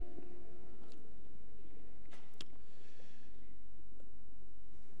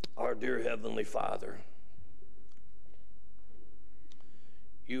dear Heavenly Father,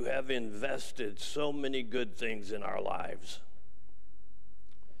 you have invested so many good things in our lives.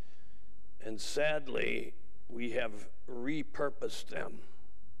 And sadly, we have repurposed them.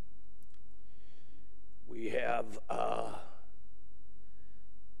 We have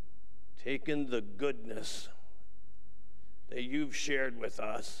taken the goodness that you've shared with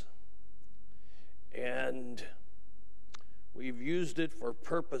us, and we've used it for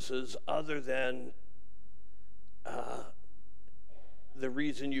purposes other than the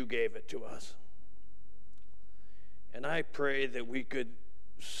reason you gave it to us. And I pray that we could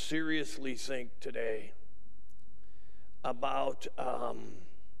seriously think today about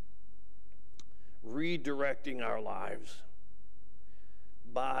redirecting our lives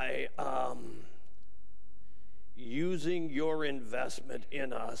by using your investment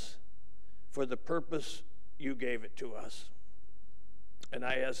in us for the purpose you gave it to us. And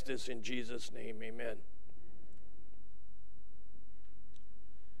I ask this in Jesus' name, amen.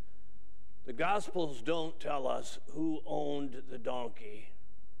 The Gospels don't tell us who owned the donkey,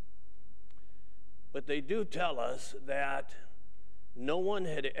 but they do tell us that no one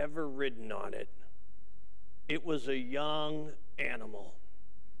had ever ridden on it. It was a young animal.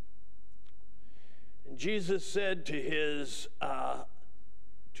 And Jesus said to his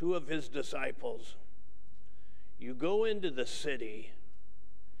two of his disciples, you go into the city,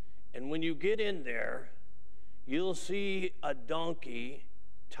 and when you get in there, you'll see a donkey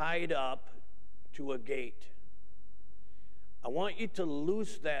tied up to a gate. I want you to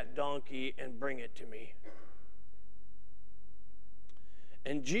loose that donkey and bring it to me.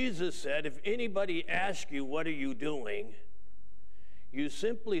 And Jesus said, if anybody asks you, what are you doing? You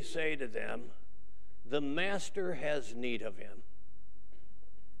simply say to them, the master has need of him.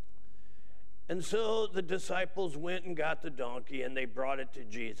 And so the disciples went and got the donkey, and they brought it to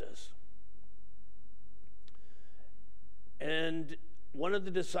Jesus. And one of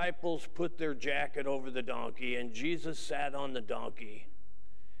the disciples put their jacket over the donkey, and Jesus sat on the donkey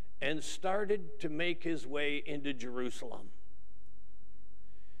and started to make his way into Jerusalem.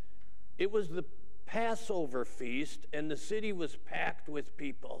 It was the Passover feast, and the city was packed with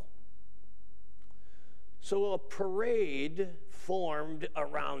people. So a parade formed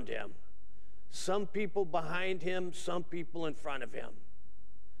around him. Some people behind him, some people in front of him.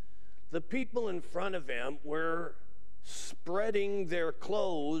 The people in front of him were spreading their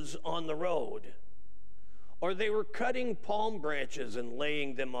clothes on the road, or they were cutting palm branches and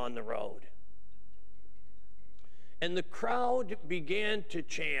laying them on the road. And the crowd began to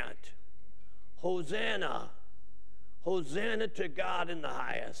chant, Hosanna, Hosanna to God in the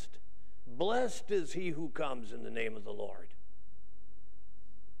highest. Blessed is he who comes in the name of the Lord.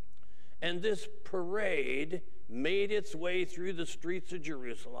 And this parade made its way through the streets of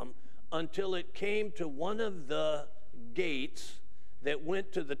Jerusalem until it came to one of the gates that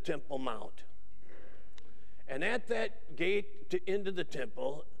went to the Temple Mount. And at that gate into the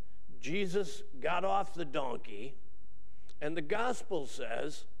temple, Jesus got off the donkey, and the gospel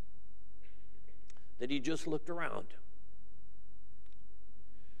says that he just looked around.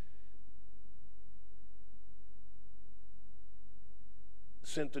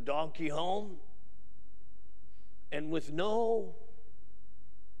 Sent the donkey home, and with no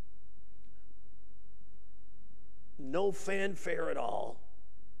fanfare at all,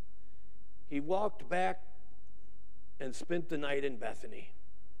 he walked back and spent the night in Bethany.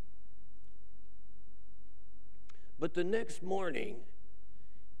 But the next morning,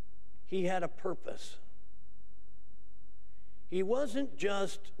 he had a purpose. He wasn't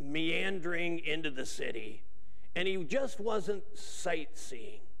just meandering into the city, and he just wasn't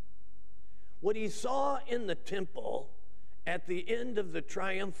sightseeing. What he saw in the temple at the end of the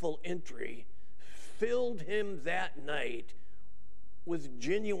triumphal entry filled him that night with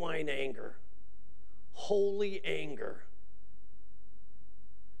genuine anger, holy anger.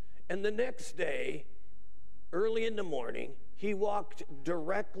 And the next day, early in the morning, he walked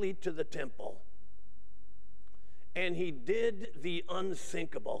directly to the temple, and he did the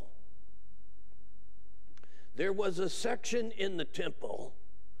unthinkable. There was a section in the temple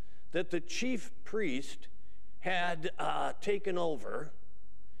that the chief priest had taken over.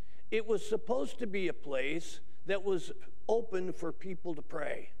 It was supposed to be a place that was open for people to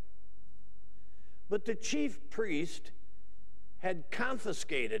pray. But the chief priest had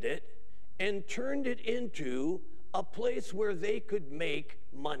confiscated it and turned it into a place where they could make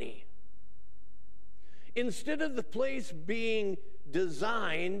money. Instead of the place being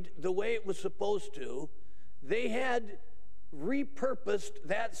designed the way it was supposed to, they had repurposed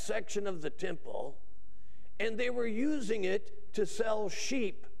that section of the temple, and they were using it to sell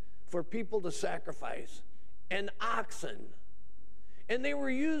sheep for people to sacrifice, and oxen. And they were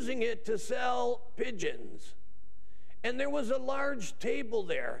using it to sell pigeons. And there was a large table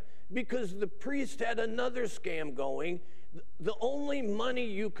there because the priest had another scam going. The only money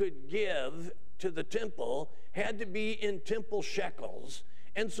you could give to the temple had to be in temple shekels.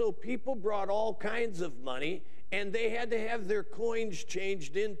 And so people brought all kinds of money, and they had to have their coins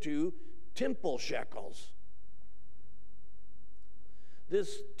changed into temple shekels.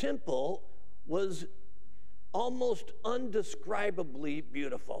 This temple was almost undescribably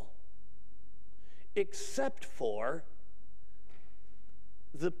beautiful, except for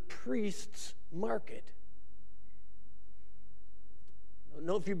the priest's market. I don't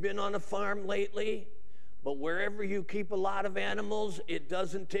know if you've been on a farm lately, but wherever you keep a lot of animals, it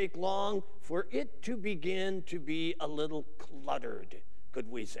doesn't take long for it to begin to be a little cluttered, could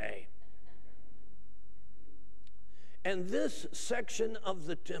we say. And this section of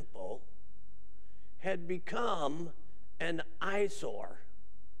the temple had become an eyesore.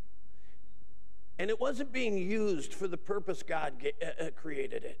 And it wasn't being used for the purpose God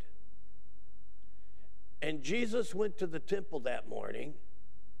created it. And Jesus went to the temple that morning,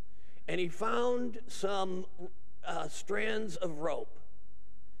 and he found some strands of rope.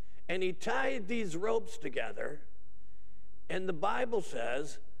 And he tied these ropes together, and the Bible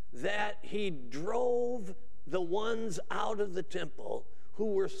says that he drove the ones out of the temple who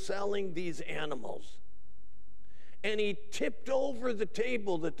were selling these animals. And he tipped over the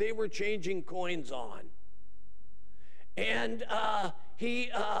table that they were changing coins on. And he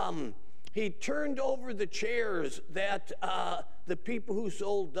turned over the chairs that the people who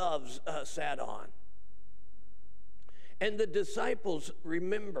sold doves sat on. And the disciples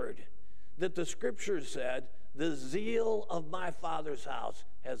remembered that the scripture said, "The zeal of my Father's house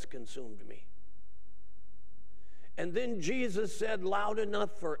has consumed me." And then Jesus said loud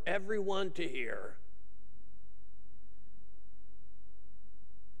enough for everyone to hear,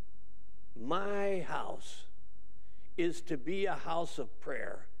 "My house is to be a house of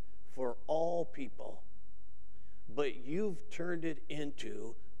prayer for all people, but you've turned it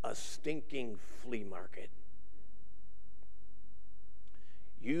into a stinking flea market."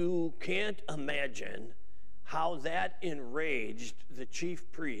 You can't imagine how that enraged the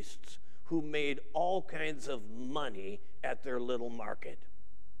chief priests who made all kinds of money at their little market.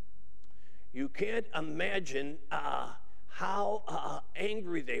 You can't imagine how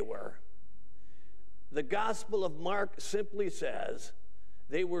angry they were. The Gospel of Mark simply says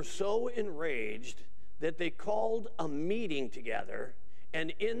they were so enraged that they called a meeting together,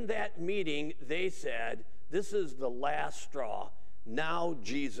 and in that meeting they said, "This is the last straw. Now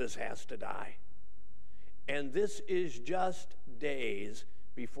Jesus has to die." And this is just days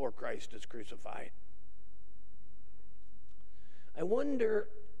before Christ is crucified. I wonder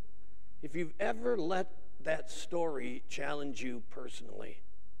if you've ever let that story challenge you personally.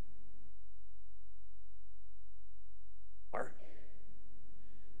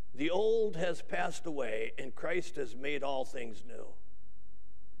 The old has passed away and Christ has made all things new.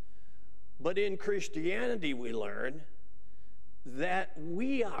 But in Christianity, we learn that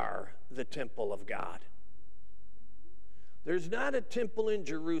we are the temple of God. There's not a temple in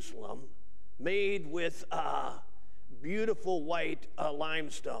Jerusalem made with beautiful white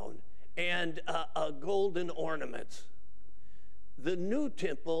limestone and golden ornaments. The new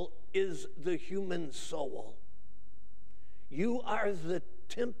temple is the human soul. You are the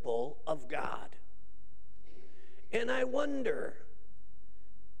temple of God. And I wonder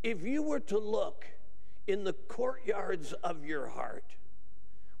if you were to look in the courtyards of your heart,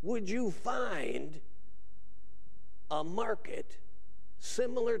 would you find a market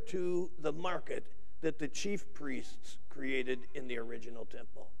similar to the market that the chief priests created in the original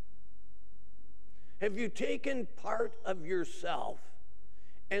temple? Have you taken part of yourself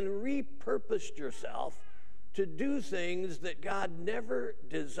and repurposed yourself to do things that God never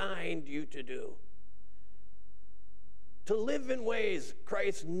designed you to do? To live in ways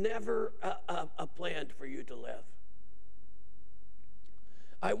Christ never planned for you to live?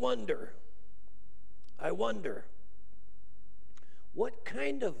 I wonder, what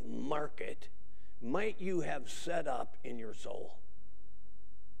kind of market might you have set up in your soul?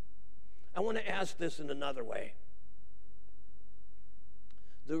 I want to ask this in another way.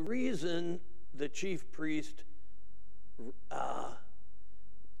 The reason the chief priest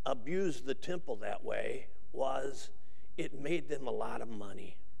abused the temple that way was it made them a lot of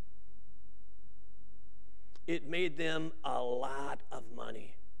money. It made them a lot of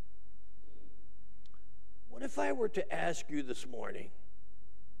money. What if I were to ask you this morning,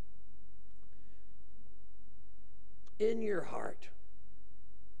 in your heart,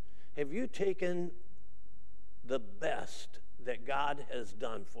 Have you taken the best that God has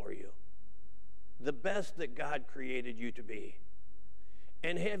done for you, the best that God created you to be,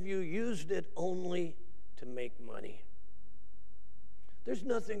 and have you used it only to make money? There's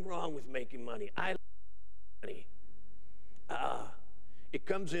nothing wrong with making money. I like money. It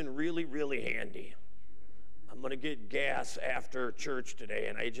comes in really, really handy. I'm going to get gas after church today,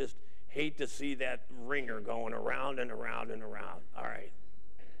 and I just hate to see that ringer going around and around and around. All right.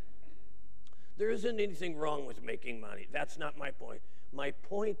 There isn't anything wrong with making money. That's not my point. My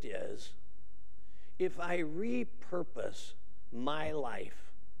point is, if I repurpose my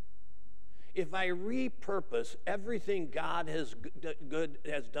life, if I repurpose everything God has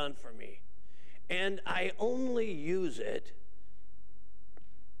done for me, and I only use it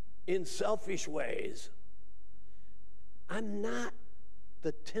in selfish ways, I'm not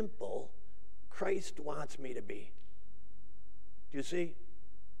the temple Christ wants me to be. Do you see?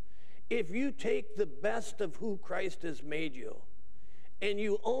 If you take the best of who Christ has made you, and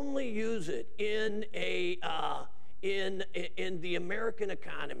you only use it in the American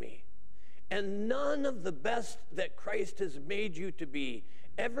economy, and none of the best that Christ has made you to be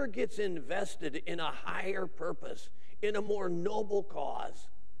ever gets invested in a higher purpose, in a more noble cause,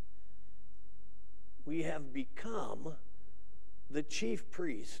 we have become the chief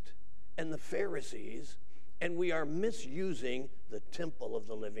priest and the Pharisees, and we are misusing the temple of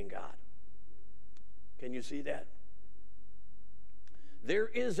the living God. Can you see that? There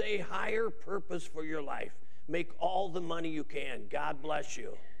is a higher purpose for your life. Make all the money you can. God bless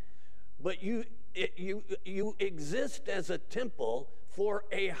you. But you exist as a temple for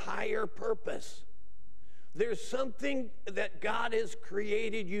a higher purpose. There's something that God has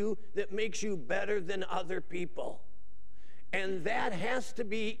created you that makes you better than other people. And that has to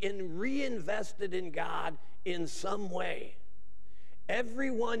be reinvested in God in some way.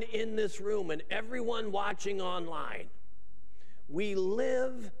 Everyone in this room and everyone watching online, we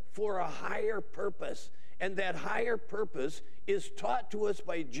live for a higher purpose. And that higher purpose is taught to us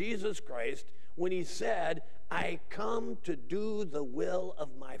by Jesus Christ when he said, I come to do the will of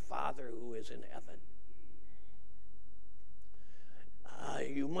my Father who is in heaven.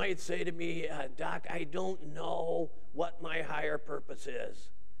 You might say to me, Doc, I don't know what my higher purpose is.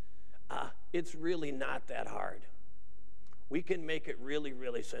 It's really not that hard. We can make it really,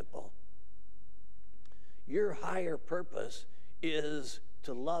 really simple. Your higher purpose is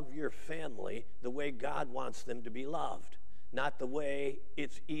to love your family the way God wants them to be loved, not the way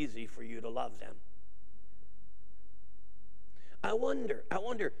it's easy for you to love them. I wonder,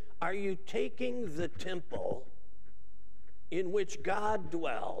 are you taking the temple in which God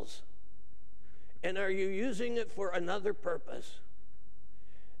dwells, and are you using it for another purpose?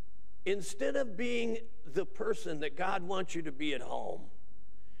 Instead of being the person that God wants you to be at home,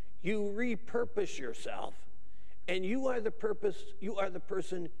 you repurpose yourself, and you are the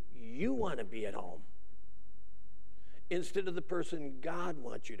person you want to be at home, instead of the person God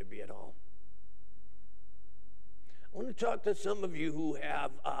wants you to be at home. I want to talk to some of you who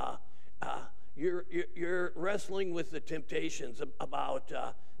have you're wrestling with the temptations about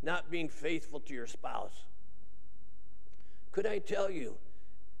not being faithful to your spouse. Could I tell you,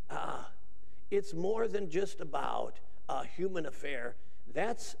 it's more than just about a human affair.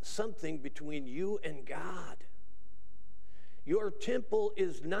 That's something between you and God. Your temple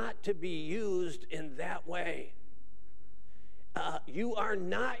is not to be used in that way. You are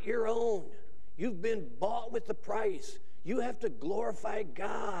not your own. You've been bought with a price. You have to glorify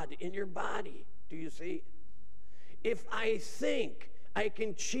God in your body. Do you see? If I think I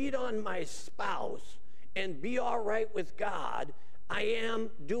can cheat on my spouse and be all right with God, I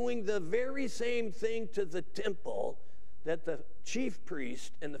am doing the very same thing to the temple that the chief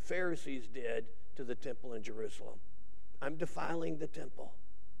priest and the Pharisees did to the temple in Jerusalem. I'm defiling the temple.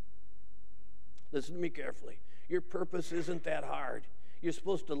 Listen to me carefully. Your purpose isn't that hard. You're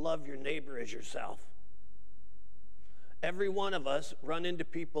supposed to love your neighbor as yourself. Every one of us run into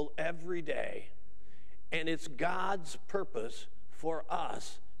people every day, and it's God's purpose for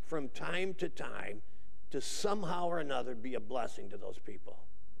us from time to time to somehow or another be a blessing to those people.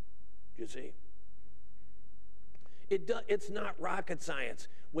 Do you see? It's not rocket science.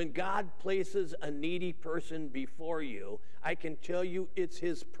 When God places a needy person before you, I can tell you it's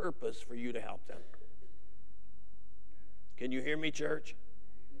his purpose for you to help them. Can you hear me, church?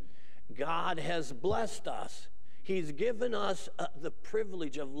 God has blessed us. He's given us the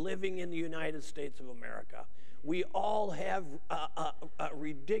privilege of living in the United States of America. We all have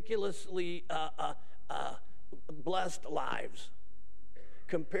ridiculously blessed lives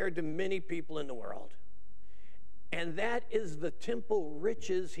compared to many people in the world. And that is the temple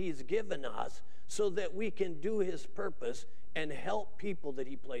riches he's given us so that we can do his purpose and help people that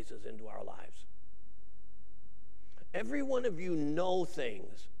he places into our lives. Every one of you know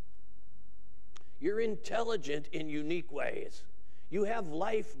things. You're intelligent in unique ways. You have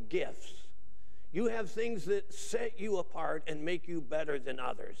life gifts. You have things that set you apart and make you better than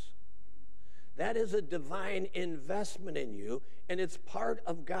others. That is a divine investment in you, and it's part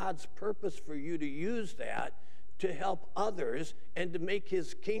of God's purpose for you to use that to help others and to make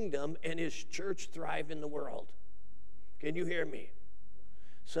his kingdom and his church thrive in the world. Can you hear me?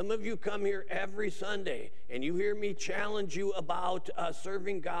 Some of you come here every Sunday, and you hear me challenge you about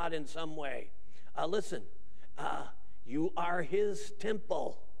serving God in some way. Listen, you are his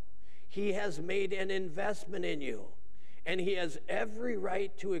temple. He has made an investment in you, and he has every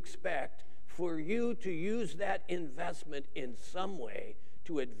right to expect for you to use that investment in some way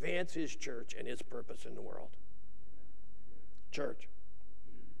to advance his church and his purpose in the world. Church,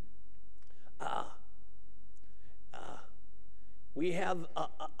 we have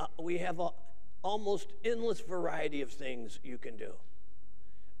a almost endless variety of things you can do.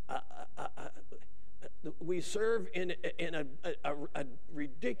 We serve in a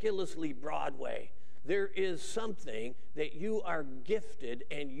ridiculously broad way. There is something that you are gifted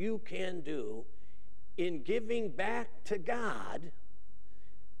and you can do in giving back to God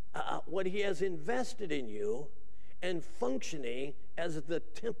what he has invested in you and functioning as the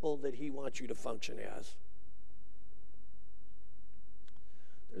temple that he wants you to function as.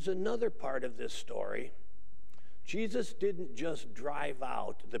 There's another part of this story. Jesus didn't just drive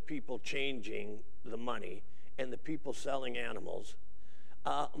out the people changing the money and the people selling animals.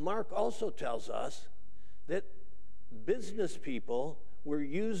 Mark also tells us that business people were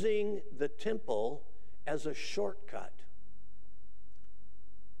using the temple as a shortcut.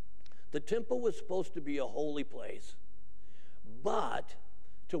 The temple was supposed to be a holy place, but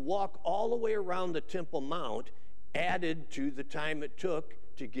to walk all the way around the Temple Mount added to the time it took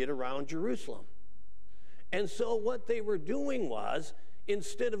to get around Jerusalem. And so what they were doing was,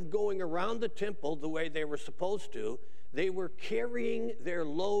 instead of going around the temple the way they were supposed to, they were carrying their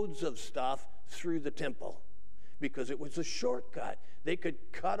loads of stuff through the temple because it was a shortcut. They could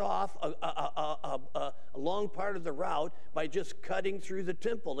cut off a long part of the route by just cutting through the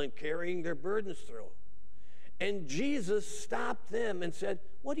temple and carrying their burdens through. And Jesus stopped them and said,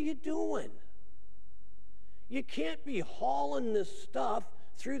 "What are you doing? You can't be hauling this stuff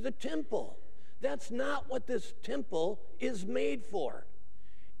through the temple. That's not what this temple is made for.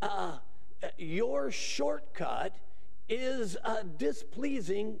 Your shortcut is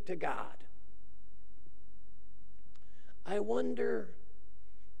displeasing to God." I wonder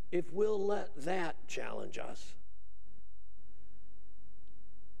if we'll let that challenge us.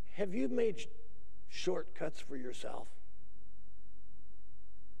 Have you made shortcuts for yourself?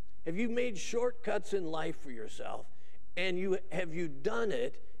 Have you made shortcuts in life for yourself? And have you done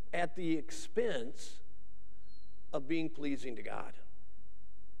it at the expense of being pleasing to God?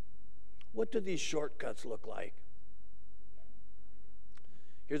 What do these shortcuts look like?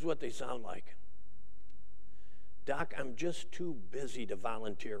 Here's what they sound like. "Doc, I'm just too busy to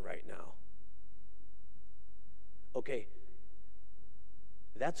volunteer right now." Okay,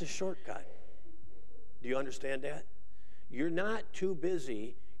 that's a shortcut. Do you understand that? You're not too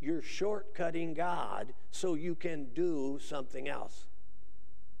busy. You're shortcutting God so you can do something else.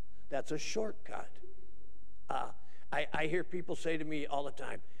 That's a shortcut. I hear people say to me all the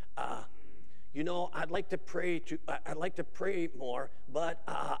time, I'd like to pray more, but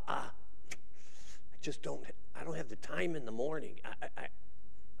I don't have the time in the morning.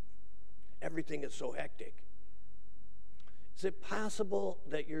 Everything is so hectic. Is it possible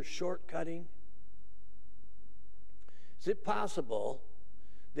that you're shortcutting? Is it possible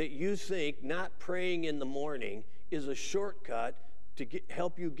that you think not praying in the morning is a shortcut to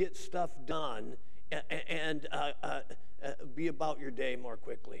help you get stuff done and be about your day more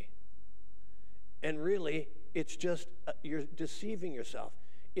quickly? And really, it's just you're deceiving yourself.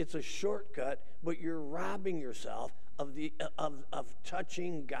 It's a shortcut, but you're robbing yourself of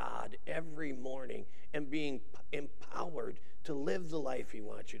touching God every morning and being empowered to live the life he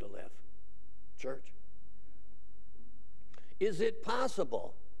wants you to live. Church, is it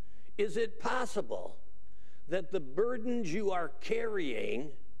possible that the burdens you are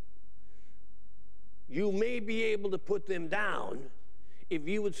carrying, you may be able to put them down if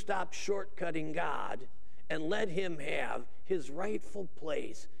you would stop shortcutting God and let him have his rightful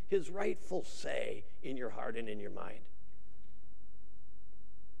place, his rightful say in your heart and in your mind?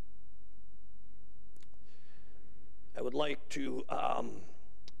 I would like to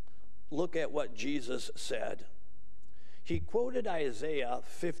look at what Jesus said. He quoted Isaiah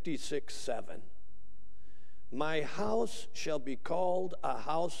 56:7. My house shall be called a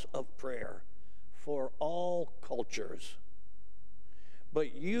house of prayer for all cultures,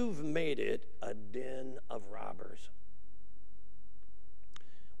 but you've made it a den of robbers.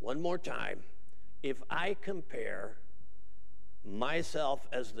 One more time, if I compare myself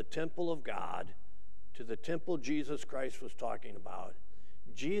as the temple of God to the temple Jesus Christ was talking about,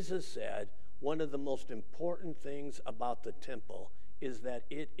 Jesus said one of the most important things about the temple is that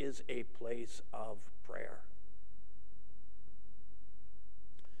it is a place of prayer.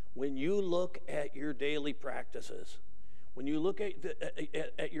 When you look at your daily practices, when you look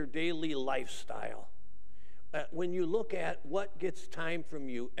at your daily lifestyle, when you look at what gets time from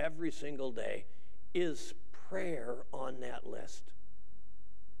you every single day, is prayer on that list?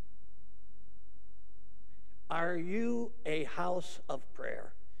 Are you a house of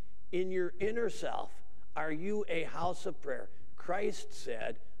prayer? In your inner self, are you a house of prayer? Christ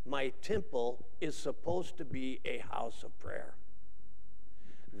said, my temple is supposed to be a house of prayer.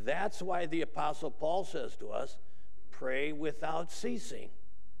 That's why the Apostle Paul says to us, pray without ceasing.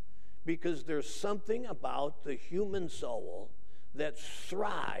 Because there's something about the human soul that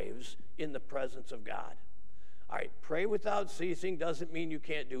thrives in the presence of God. All right, pray without ceasing doesn't mean you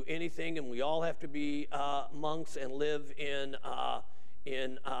can't do anything, and we all have to be monks and live in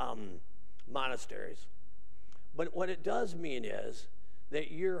monasteries. But what it does mean is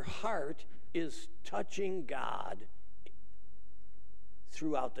that your heart is touching God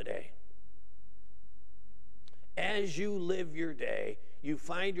throughout the day. As you live your day, you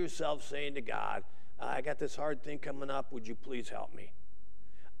find yourself saying to God, I got this hard thing coming up, would you please help me?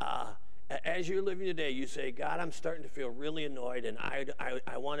 As you're living your day, you say, God, I'm starting to feel really annoyed, and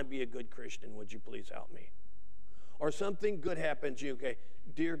I want to be a good Christian, would you please help me? Or something good happens to you, okay,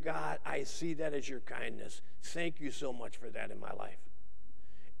 dear God, I see that as your kindness. Thank you so much for that in my life.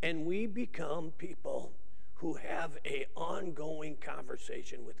 And we become people who have an ongoing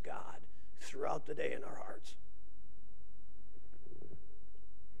conversation with God throughout the day in our hearts.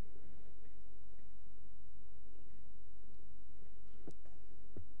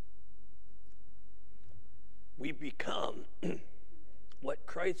 We become what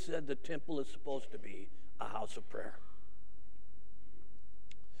Christ said the temple is supposed to be, a house of prayer.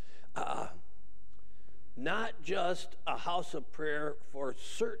 Not just a house of prayer for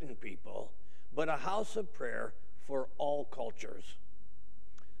certain people, but a house of prayer for all cultures.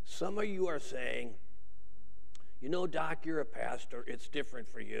 Some of you are saying, you know, Doc, you're a pastor. It's different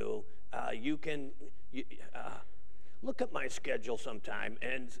for you. Look at my schedule sometime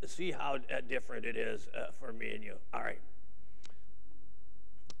and see how different it is for me and you. All right.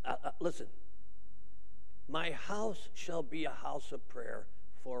 Listen. My house shall be a house of prayer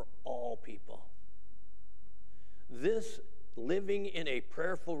for all people. This living in a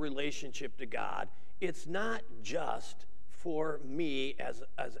prayerful relationship to God, it's not just for me as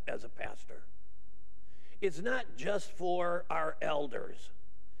a pastor. It's not just for our elders.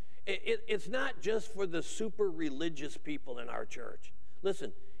 It's not just for the super religious people in our church.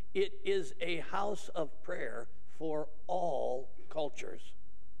 Listen, it is a house of prayer for all cultures.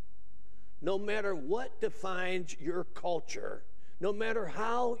 No matter what defines your culture, no matter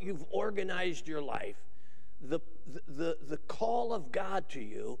how you've organized your life, the call of God to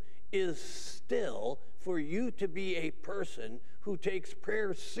you is still for you to be a person who takes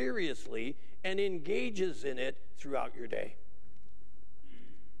prayer seriously and engages in it throughout your day.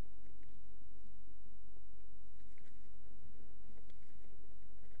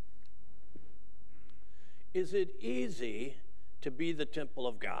 Is it easy to be the temple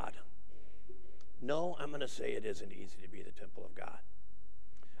of God? No, I'm going to say it isn't easy to be the temple of God.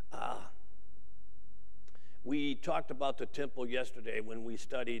 We talked about the temple yesterday when we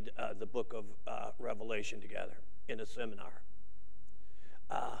studied the book of Revelation together in a seminar.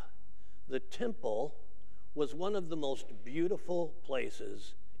 The temple was one of the most beautiful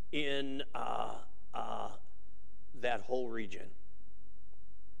places in that whole region.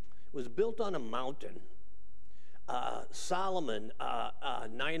 It was built on a mountain. Solomon,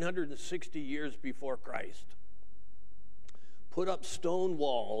 960 years before Christ, put up stone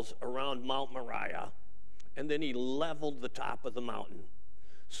walls around Mount Moriah, and then he leveled the top of the mountain.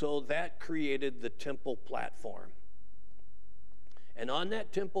 So that created the temple platform. And on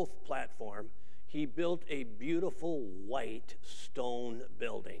that temple platform, he built a beautiful white stone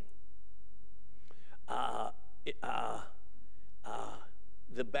building.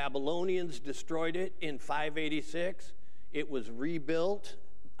 The Babylonians destroyed it in 586. It was rebuilt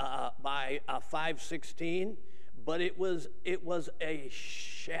by 516, but it was a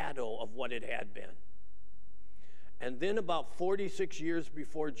shadow of what it had been. And then about 46 years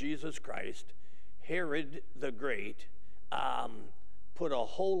before Jesus Christ, Herod the Great put a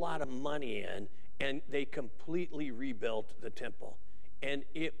whole lot of money in, and they completely rebuilt the temple. And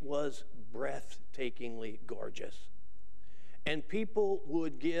it was breathtakingly gorgeous. And people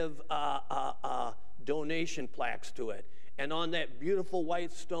would give donation plaques to it. And on that beautiful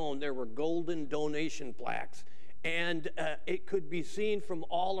white stone, there were golden donation plaques. And it could be seen from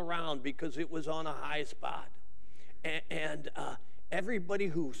all around because it was on a high spot. And everybody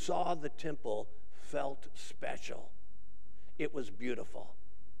who saw the temple felt special. It was beautiful.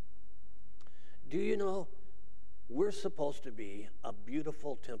 Do you know, we're supposed to be a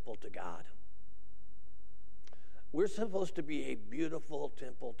beautiful temple to God. We're supposed to be a beautiful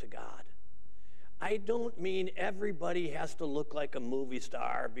temple to God. I don't mean everybody has to look like a movie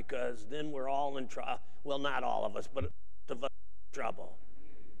star, because then we're all in trouble. Well, not all of us, but of us in trouble.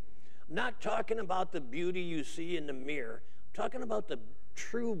 I'm not talking about the beauty you see in the mirror. I'm talking about the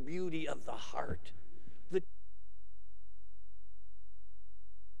true beauty of the heart.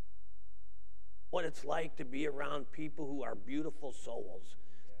 What it's like to be around people who are beautiful souls.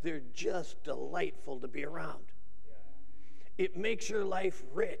 They're just delightful to be around. It makes your life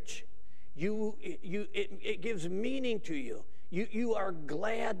rich. It gives meaning to you. You are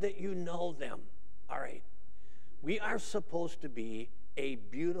glad that you know them. All right. We are supposed to be a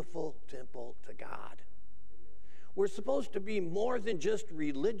beautiful temple to God. We're supposed to be more than just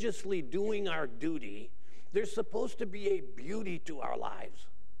religiously doing our duty. There's supposed to be a beauty to our lives.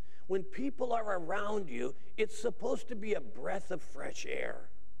 When people are around you, it's supposed to be a breath of fresh air.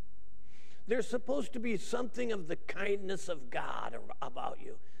 There's supposed to be something of the kindness of God about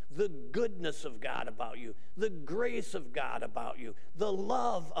you, the goodness of God about you, the grace of God about you, the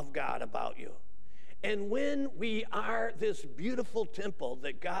love of God about you. And when we are this beautiful temple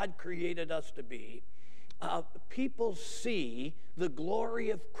that God created us to be, people see the glory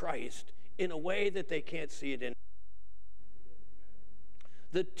of Christ in a way that they can't see it in.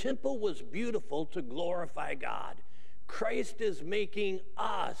 The temple was beautiful to glorify God. Christ is making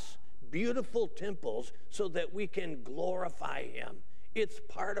us beautiful temples so that we can glorify him. It's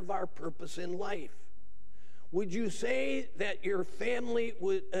part of our purpose in life. Would you say that your family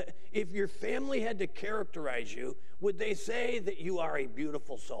would, if your family had to characterize you, would they say that you are a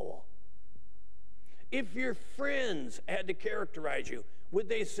beautiful soul? If your friends had to characterize you, would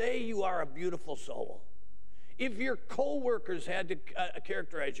they say you are a beautiful soul? If your co-workers had to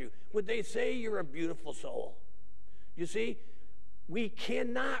characterize you, would they say you're a beautiful soul? You see, we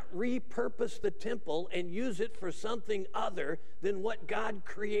cannot repurpose the temple and use it for something other than what God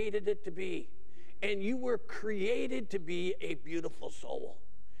created it to be. And you were created to be a beautiful soul.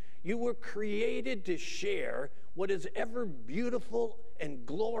 You were created to share what is ever beautiful and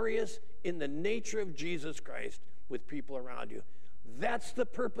glorious in the nature of Jesus Christ with people around you. That's the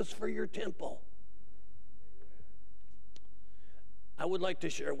purpose for your temple. I would like to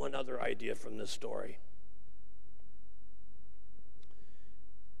share one other idea from this story.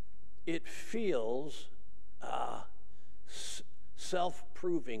 It feels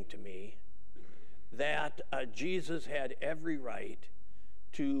self-proving to me that Jesus had every right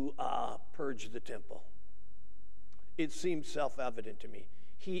to purge the temple. It seems self-evident to me.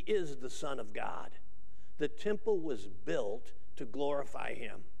 He is the Son of God. The temple was built to glorify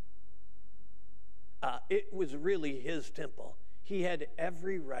him. It was really his temple. He had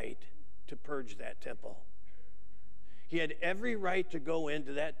every right to purge that temple. He had every right to go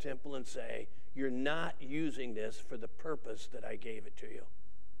into that temple and say, you're not using this for the purpose that I gave it to you.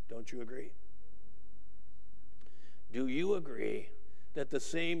 Don't you agree? Do you agree that the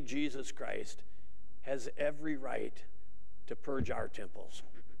same Jesus Christ has every right to purge our temples?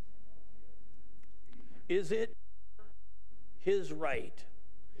 Is it his right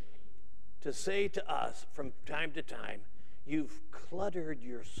to say to us from time to time, you've cluttered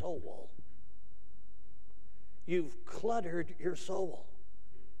your soul. You've cluttered your soul.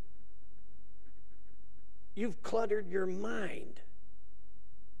 You've cluttered your mind.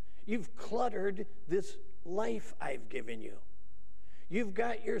 You've cluttered this life I've given you. You've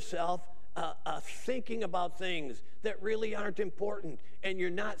got yourself thinking about things that really aren't important, and you're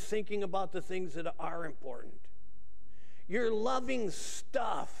not thinking about the things that are important. You're loving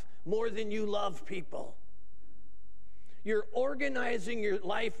stuff more than you love people. You're organizing your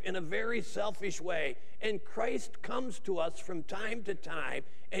life in a very selfish way. And Christ comes to us from time to time,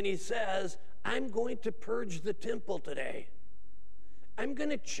 and he says, I'm going to purge the temple today. I'm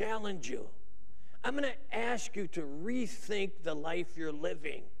going to challenge you. I'm going to ask you to rethink the life you're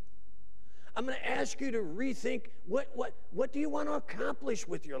living. I'm going to ask you to rethink what do you want to accomplish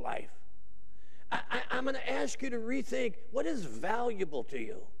with your life? I'm going to ask you to rethink what is valuable to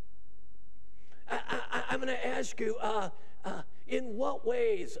you. I'm going to ask you, in what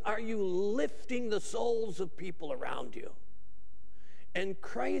ways are you lifting the souls of people around you? And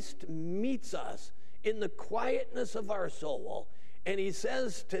Christ meets us in the quietness of our soul, and he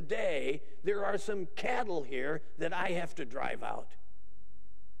says, today, there are some cattle here that I have to drive out.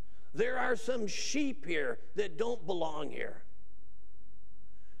 There are some sheep here that don't belong here.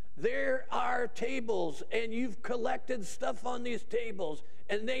 There are tables, and you've collected stuff on these tables,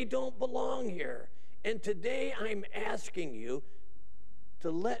 and they don't belong here. And today I'm asking you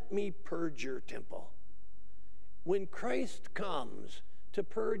to let me purge your temple. When Christ comes to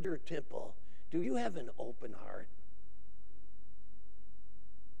purge your temple, do you have an open heart?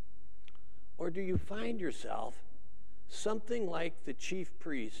 Or do you find yourself something like the chief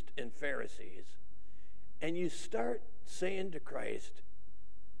priest and Pharisees, and you start saying to Christ,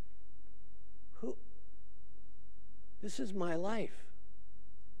 this is my life.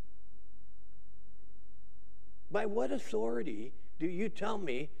 By what authority do you tell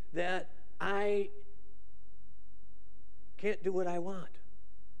me that I can't do what I want?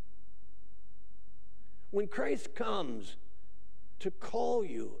 When Christ comes to call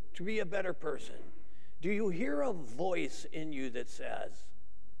you to be a better person, do you hear a voice in you that says,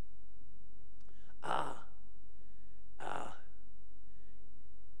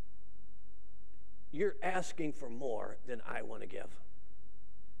 you're asking for more than I want to give?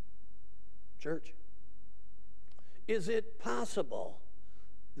 Church, is it possible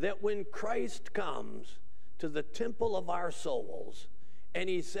that when Christ comes to the temple of our souls and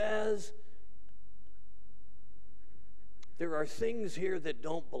he says, there are things here that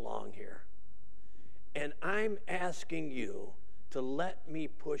don't belong here, and I'm asking you to let me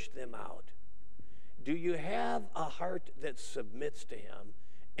push them out, do you have a heart that submits to him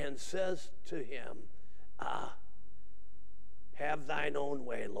and says to him, have thine own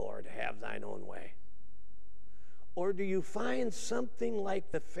way, Lord, have thine own way? Or do you find something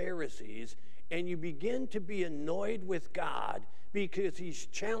like the Pharisees and you begin to be annoyed with God because he's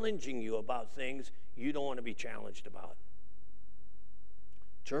challenging you about things you don't want to be challenged about?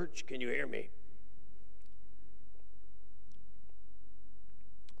 Church, can you hear me?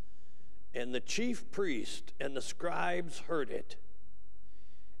 And the chief priest and the scribes heard it,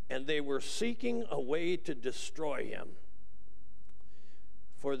 and they were seeking a way to destroy him,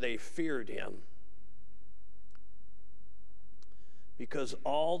 for they feared him, because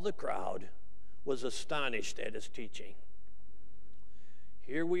all the crowd was astonished at his teaching.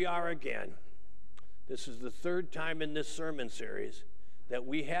 Here we are again. This is the third time in this sermon series that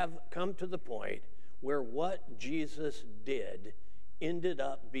we have come to the point where what Jesus did ended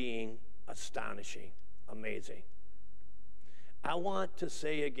up being astonishing, amazing. I want to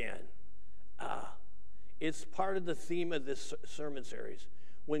say again, it's part of the theme of this sermon series.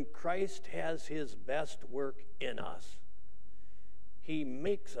 When Christ has his best work in us, he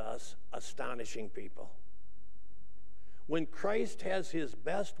makes us astonishing people. When Christ has his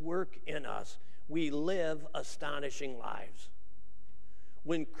best work in us, we live astonishing lives.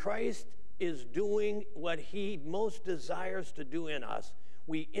 When Christ is doing what he most desires to do in us,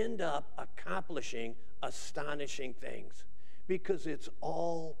 we end up accomplishing astonishing things, because it's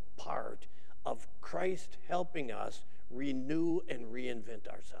all part of Christ helping us renew and reinvent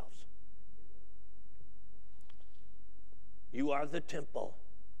ourselves. You are the temple.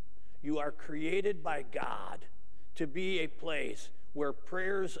 You are created by God to be a place where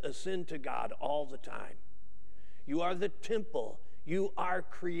prayers ascend to God all the time. You are the temple. You are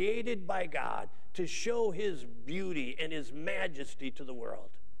created by God to show his beauty and his majesty to the world.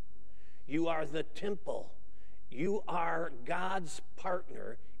 You are the temple. You are God's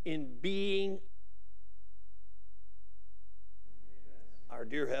partner in being our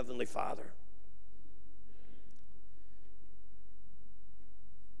dear Heavenly Father.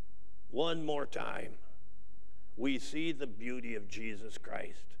 One more time, we see the beauty of Jesus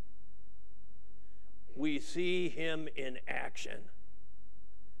Christ. We see him in action.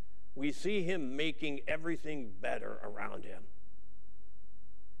 We see him making everything better around him.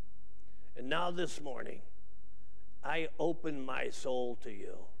 And now this morning, I open my soul to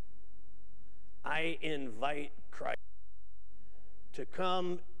you. I invite Christ to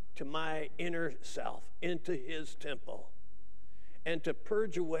come to my inner self, into his temple, and to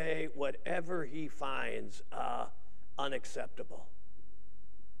purge away whatever he finds unacceptable.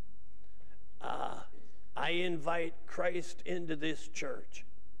 I invite Christ into this church,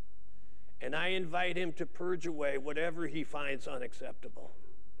 and I invite him to purge away whatever he finds unacceptable.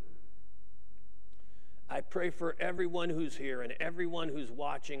 I pray for everyone who's here and everyone who's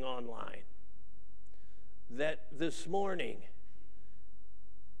watching online, that this morning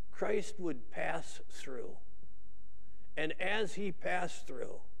Christ would pass through. And as he passed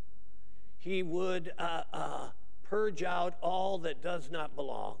through, he would purge out all that does not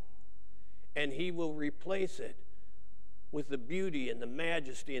belong. And he will replace it with the beauty and the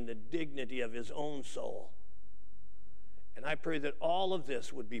majesty and the dignity of his own soul. And I pray that all of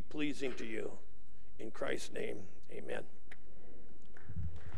this would be pleasing to you. In Christ's name, amen.